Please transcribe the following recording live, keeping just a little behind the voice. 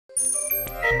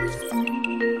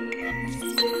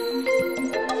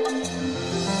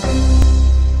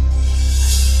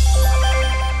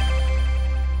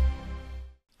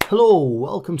Hello,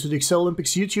 welcome to the Excel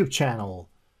Olympics YouTube channel.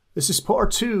 This is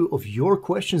part 2 of your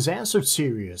questions answered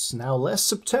series. Now, last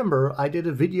September I did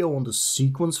a video on the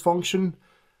sequence function,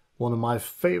 one of my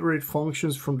favorite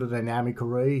functions from the dynamic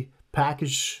array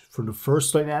package, from the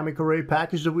first dynamic array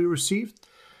package that we received.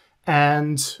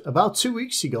 And about 2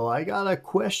 weeks ago I got a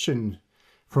question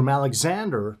from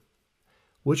Alexander,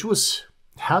 which was,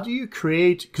 how do you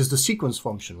create, because the sequence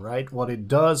function, right, what it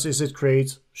does is it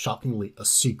creates, shockingly, a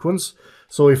sequence.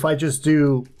 So if I just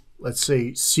do, let's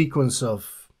say, sequence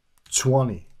of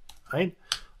 20, right,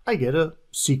 I get a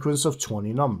sequence of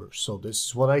 20 numbers. So this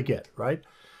is what I get, right?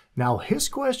 Now his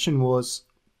question was,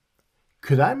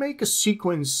 could I make a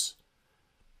sequence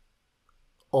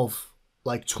of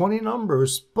like 20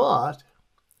 numbers, but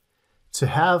to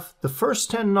have the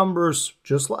first 10 numbers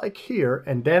just like here,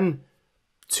 and then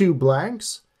 2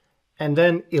 blanks, and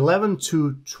then 11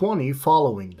 to 20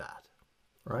 following that,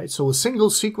 right? So a single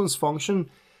sequence function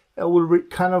will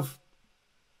kind of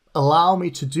allow me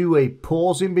to do a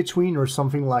pause in between or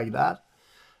something like that.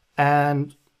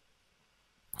 And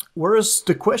whereas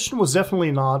the question was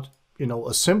definitely not,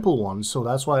 a simple one, so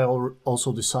that's why I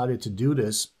also decided to do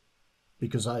this,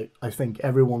 because I think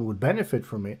everyone would benefit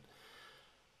from it.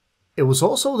 It was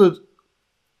also that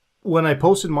when I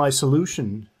posted my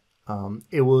solution,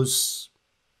 it was,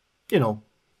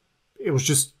 it was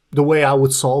just the way I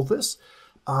would solve this.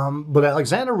 But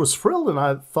Alexander was thrilled, and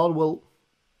I thought, well,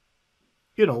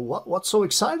 what's so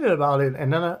excited about it?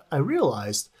 And then I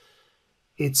realized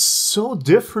it's so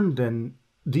different than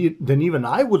even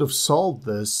I would have solved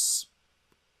this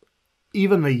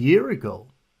even a year ago,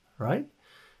 right?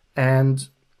 And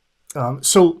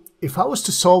so if I was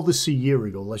to solve this a year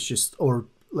ago,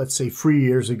 let's say 3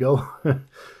 years ago,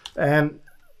 and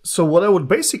so what I would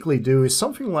basically do is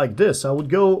something like this. I would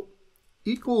go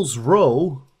equals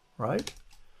row, right?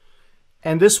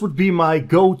 And this would be my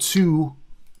go-to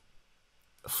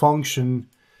function,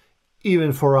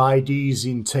 even for IDs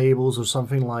in tables or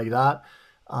something like that.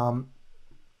 And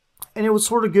it would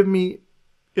sort of give me,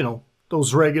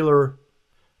 those regular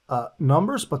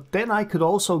numbers. But then I could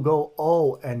also go,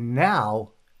 oh, and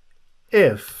now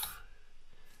if,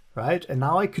 right? And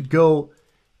now I could go,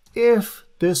 if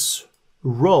this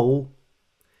row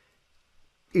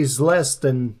is less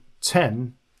than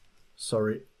 10,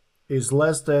 is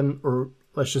less than, or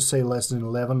let's just say less than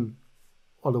 11,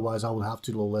 otherwise I would have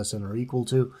to go less than or equal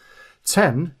to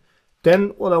 10, then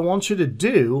what I want you to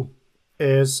do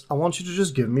is I want you to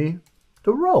just give me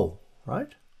the row,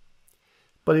 right?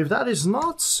 But if that is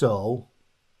not so,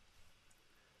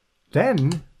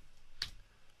 then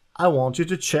I want you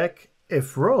to check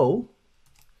if row,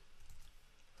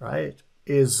 right,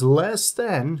 is less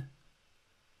than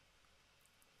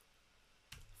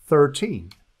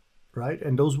 13, right?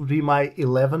 And those would be my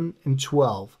 11 and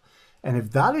 12. And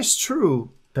if that is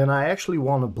true, then I actually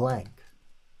want a blank,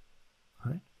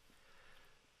 right?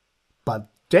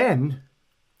 But then,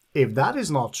 if that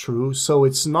is not true, so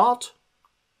it's not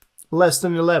less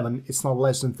than 11, it's not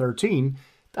less than 13,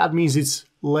 that means it's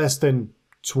less than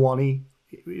 20.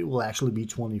 It will actually be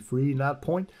 23 in that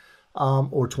point,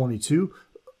 or 22.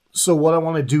 So what I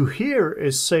want to do here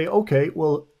is say, okay,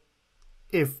 well,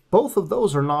 if both of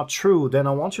those are not true, then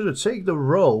I want you to take the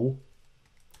row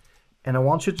and I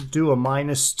want you to do a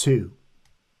 -2.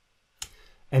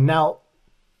 And now,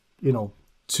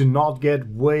 to not get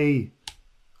way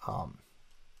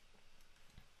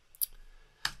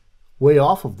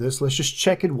off of this, let's just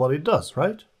check it what it does,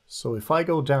 right? So if I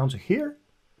go down to here,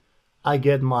 I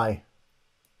get my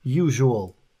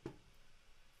usual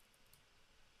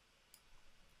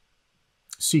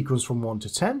sequence from 1 to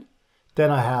 10.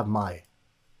 Then I have my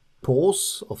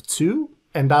pause of 2,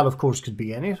 and that of course could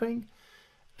be anything.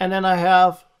 And then I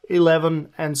have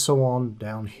 11 and so on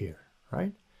down here,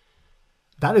 right?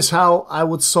 That is how I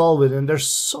would solve it. And there's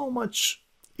so much,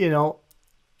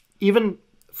 even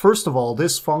first of all,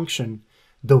 this function,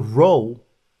 the row,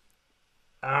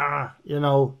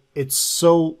 it's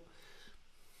so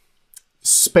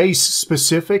space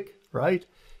specific, right?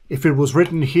 If it was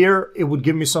written here, it would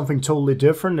give me something totally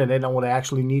different, and then I would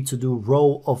actually need to do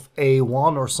row of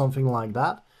A1 or something like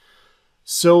that.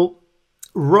 So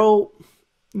row,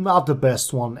 not the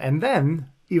best one. And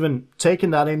then, even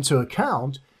taking that into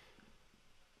account,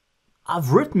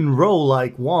 I've written row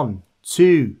like 1,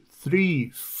 2, 3,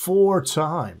 4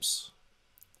 times,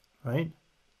 right?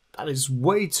 That is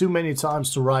way too many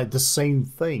times to write the same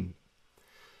thing.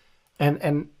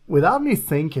 And without me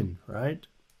thinking, right?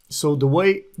 So the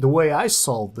way I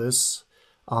solved this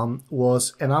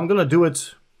was, and I'm gonna do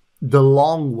it the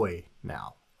long way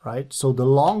now, right? So the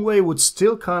long way would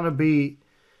still kind of be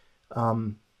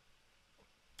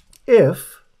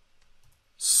if,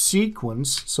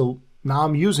 sequence. So now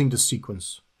I'm using the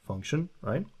sequence function,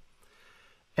 right?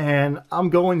 And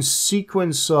I'm going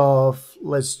sequence of,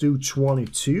 let's do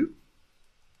 22,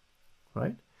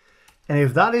 right? And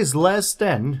if that is less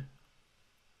than,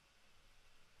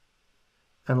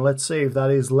 and let's say if that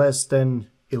is less than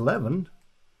 11,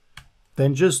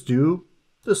 then just do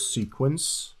the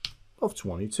sequence of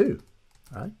 22,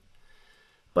 right?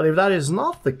 But if that is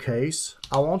not the case,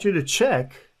 I want you to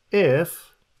check if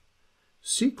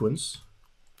sequence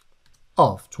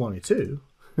of 22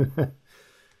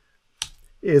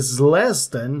 is less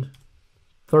than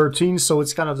 13. So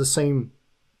it's kind of the same,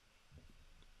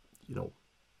 you know,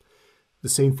 the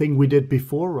same thing we did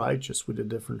before, right? Just with a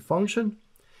different function.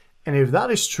 And if that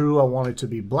is true, I want it to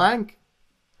be blank.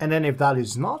 And then if that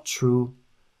is not true,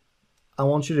 I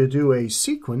want you to do a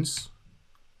sequence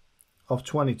of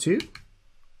 22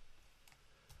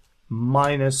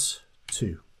 minus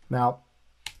 2. Now,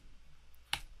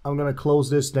 I'm going to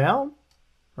close this down,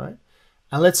 right?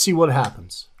 And let's see what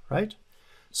happens, right?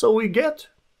 So we get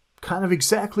kind of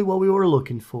exactly what we were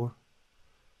looking for.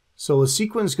 So a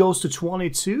sequence goes to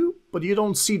 22, but you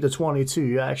don't see the 22.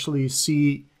 You actually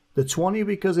see the 20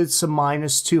 because it's a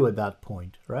minus 2 at that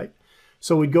point, right?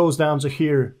 So it goes down to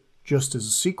here just as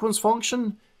a sequence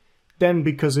function. Then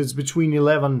because it's between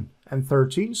 11 and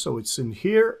 13, so it's in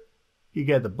here, you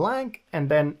get the blank, and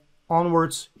then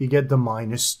onwards you get the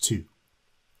minus 2.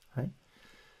 Right?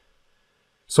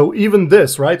 So even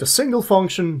this, right, a single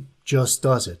function just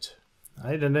does it.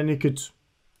 Right? And then you could,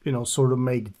 you know, sort of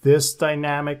make this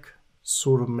dynamic,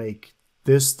 sort of make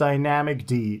this dynamic,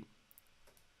 the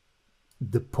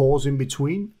pause in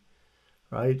between,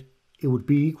 right? It would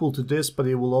be equal to this, but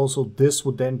it will also, this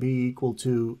would then be equal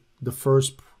to the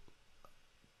first,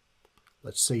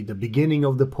 let's say the beginning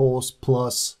of the pause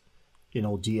plus, you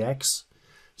know, dx.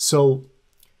 So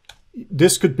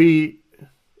this could be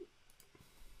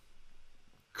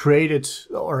created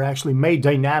or actually made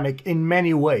dynamic in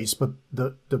many ways, but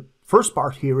the first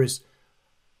part here is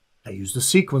I use the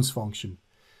sequence function.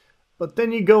 But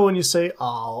then you go and you say,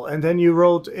 oh, and then you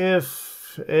wrote if,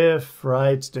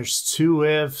 right? There's 2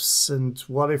 ifs, and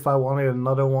what if I wanted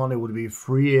another one? It would be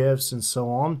 3 ifs and so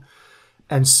on.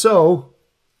 And so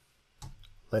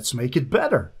let's make it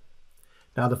better.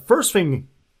 Now, the first thing,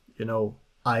 you know,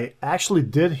 I actually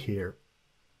did here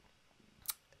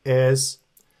is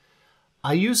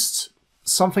I used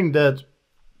something that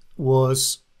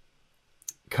was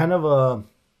kind of a,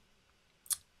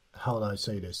 how do I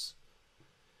say this?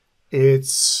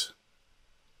 It's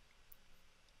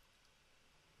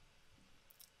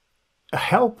a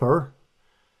helper,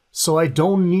 so I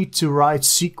don't need to write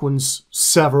sequence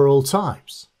several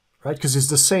times, right? Because it's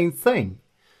the same thing.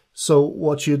 So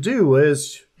what you do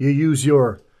is you use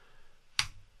your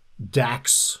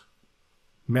DAX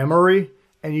memory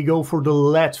and you go for the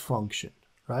let function,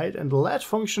 right? And the let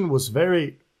function was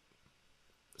very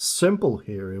simple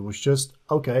here. It was just,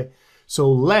 okay, so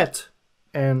let,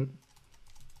 and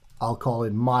I'll call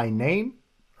it my name,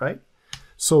 right?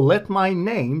 So let my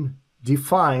name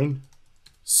define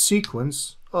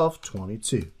sequence of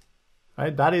 22,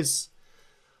 right? That is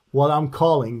what I'm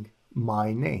calling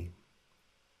my name,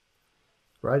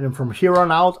 right? And from here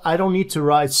on out, I don't need to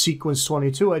write sequence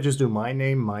 22. I just do my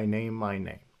name, my name, my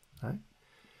name, right?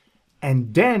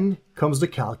 And then comes the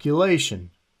calculation,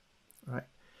 right?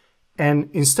 And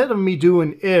instead of me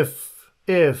doing if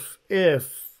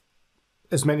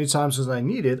as many times as I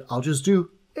need it, I'll just do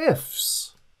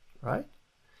ifs, right?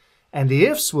 And the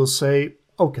ifs will say,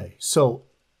 okay, so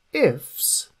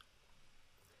ifs,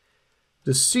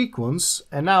 the sequence,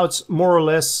 and now it's more or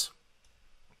less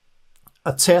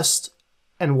a test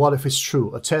and what if it's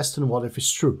true, a test and what if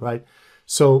it's true, right?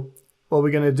 So what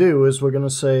we're going to do is we're going to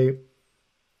say,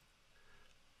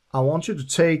 I want you to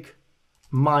take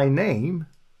my name,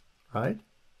 right?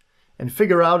 And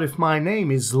figure out if my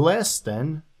name is less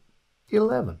than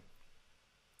 11.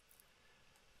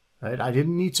 Right? I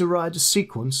didn't need to write a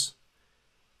sequence.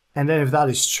 And then if that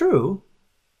is true,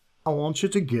 I want you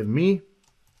to give me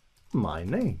my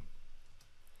name.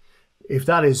 If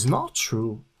that is not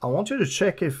true, I want you to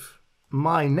check if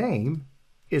my name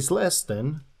is less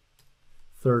than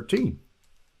 13.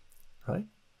 Right?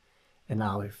 And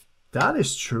now if that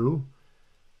is true,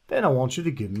 then I want you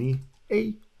to give me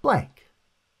a blank.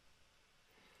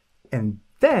 And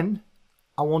then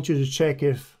I want you to check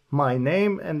if my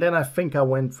name, and then I think I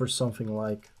went for something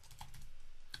like,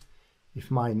 if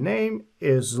my name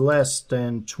is less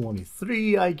than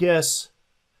 23, I guess,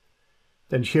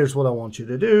 then here's what I want you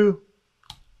to do.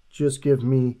 Just give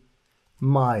me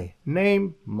my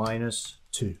name minus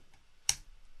 2.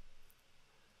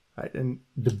 right? And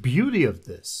the beauty of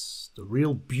this, the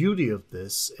real beauty of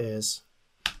this is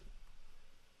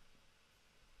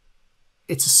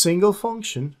it's a single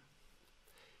function.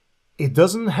 It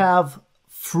doesn't have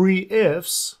 3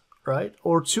 ifs, right?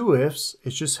 Or 2 ifs.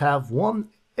 It just have 1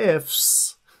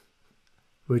 ifs,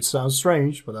 which sounds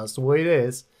strange, but that's the way it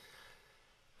is.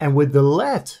 And with the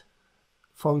let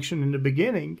function in the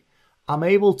beginning, I'm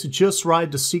able to just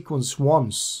write the sequence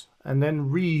once and then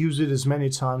reuse it as many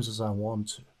times as I want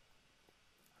to,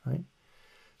 right?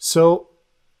 So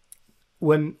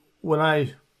when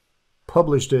I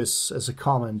publish this as a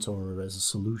comment or as a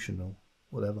solution or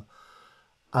whatever,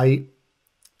 I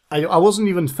wasn't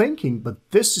even thinking,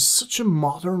 but this is such a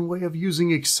modern way of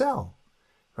using Excel,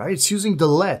 right? It's using the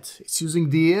let, it's using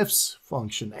the ifs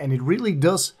function, and it really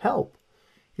does help.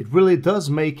 It really does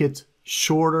make it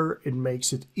shorter, it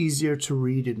makes it easier to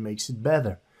read, it makes it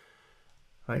better,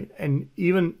 right? And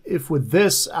even if with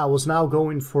this I was now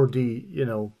going for the, you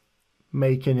know,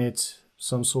 making it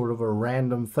some sort of a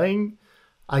random thing,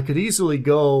 I could easily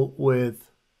go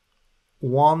with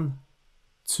 1,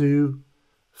 2,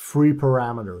 3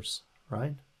 parameters,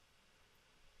 right?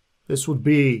 This would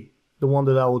be the one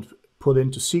that I would put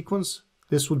into sequence.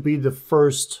 This would be the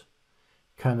first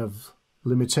kind of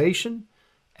limitation.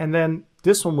 And then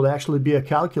this one would actually be a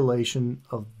calculation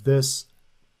of this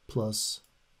plus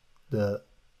the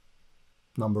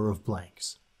number of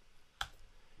blanks.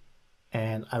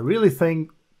 And I really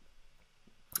think,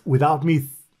 without me,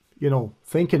 you know,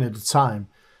 thinking at the time,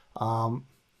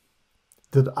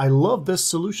 that I love this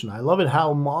solution. I love it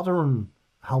how modern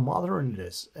it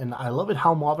is, and I love it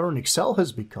how modern Excel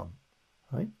has become,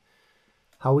 right?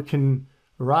 How we can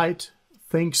write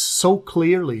things so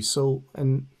clearly,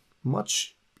 and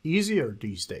much easier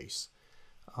these days.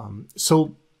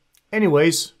 So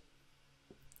anyways,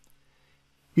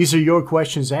 these are your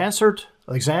questions answered.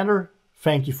 Alexander,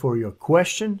 thank you for your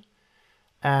question,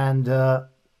 and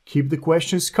keep the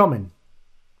questions coming.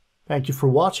 Thank you for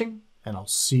watching, and I'll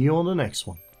see you on the next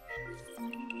one.